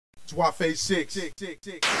DUAFE 6.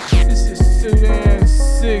 This is Sudan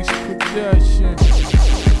 6 production.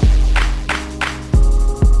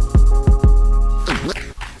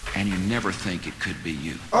 And you never think it could be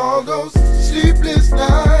you. All those sleepless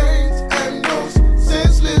nights and those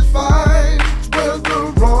senseless fights, whether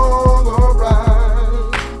wrong or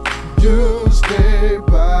right, you stay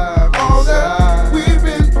by my side. We've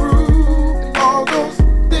been through, and all those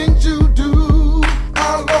things you do,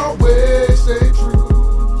 I'll always stay true.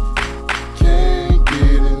 Can't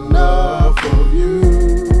get enough of you.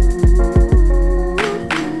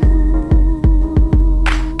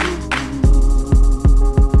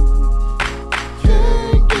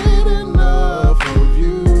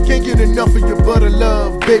 Enough of your butter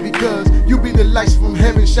love, baby, cause you be the lights from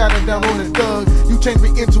heaven shining down on the thug. You changed me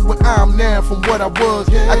into what I am now from what I was.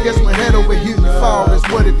 I guess my head over heels and fall is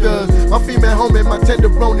what it does. My female homie, my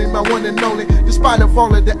tenderoni, my one and only. Despite of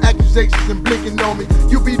all of the accusations and blinking on me,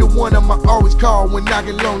 you be the one I'ma always call when I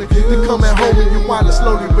get lonely. To come and hold me, you whining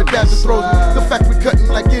slowly, but that just throws me. The fact we cutting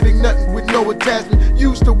like getting nothing with no attachment. You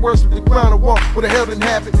used to worship the ground and walk, what the hell didn't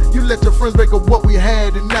happen? You let your friends break up what we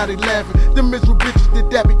had and now they laughing. Them miserable bitches did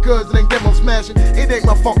that because it ain't them I'm smashing. It ain't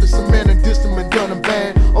my fault that some man and dissed them and done them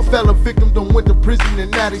bad. Or fellow victims done went to prison and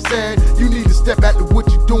now they sad. You need to step back to what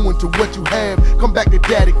you doing to what you have. Come back to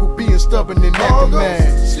daddy, quit being stubborn and acting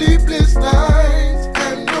mad. Sleepless nights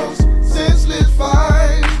and those senseless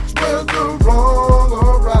fights, whether wrong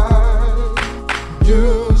or right,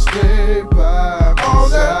 you stay by my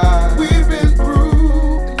side. We've been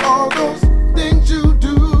through, and all those things you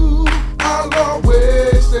do, I'll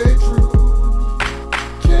always stay true.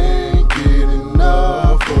 Can't get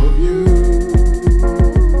enough of you.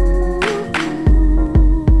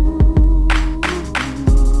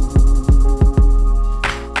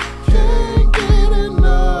 Can't get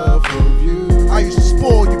enough of you. I used to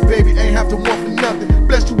spoil you, baby, ain't have to want for nothing.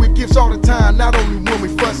 Blessed you with gifts all the time, not only when we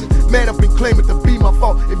fussing. Man up and claim it to be my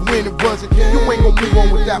fault if when it wasn't. You ain't gon' move on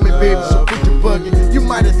without me, baby, so quit your bugging. You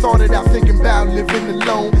might have thought it out thinking about living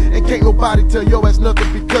alone. And can't nobody tell your ass nothing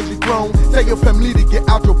because you grown. Tell your family to get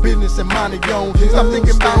out your business and mind your own. Stop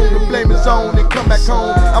thinking about who the blame is on and come back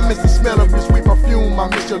home. I miss the smell of your sweet perfume, I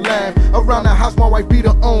miss your laugh. Around the house my wife beat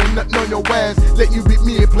her own, nothing on your ass. Let you beat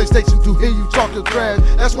me at PlayStation to hear you talk your trash.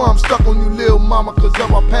 That's why I'm stuck on you, little mama, cause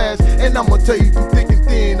of our past. And I'ma tell you through thick and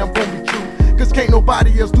thin, I'm gonna be true. Cause can't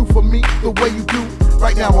nobody else do for me the way you do.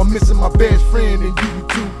 Right now I'm missing my best friend and you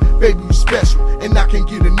too. Baby, you special, and I can't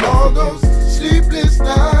get enough all of those you. sleepless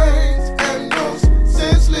nights and those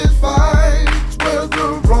senseless fights,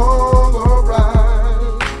 whether wrong or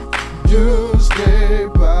right, you stay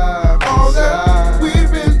by my side.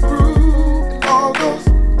 We've been through, and all those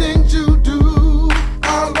things you do,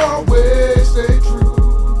 I'll always stay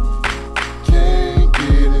true. Can't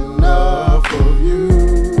get enough of you.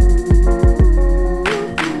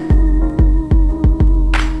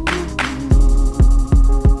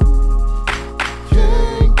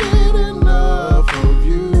 Can't get enough of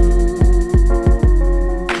you.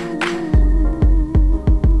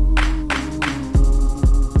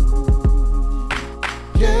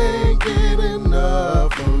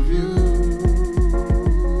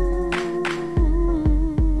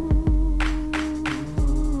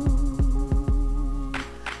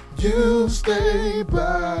 You stay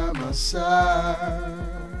by my side.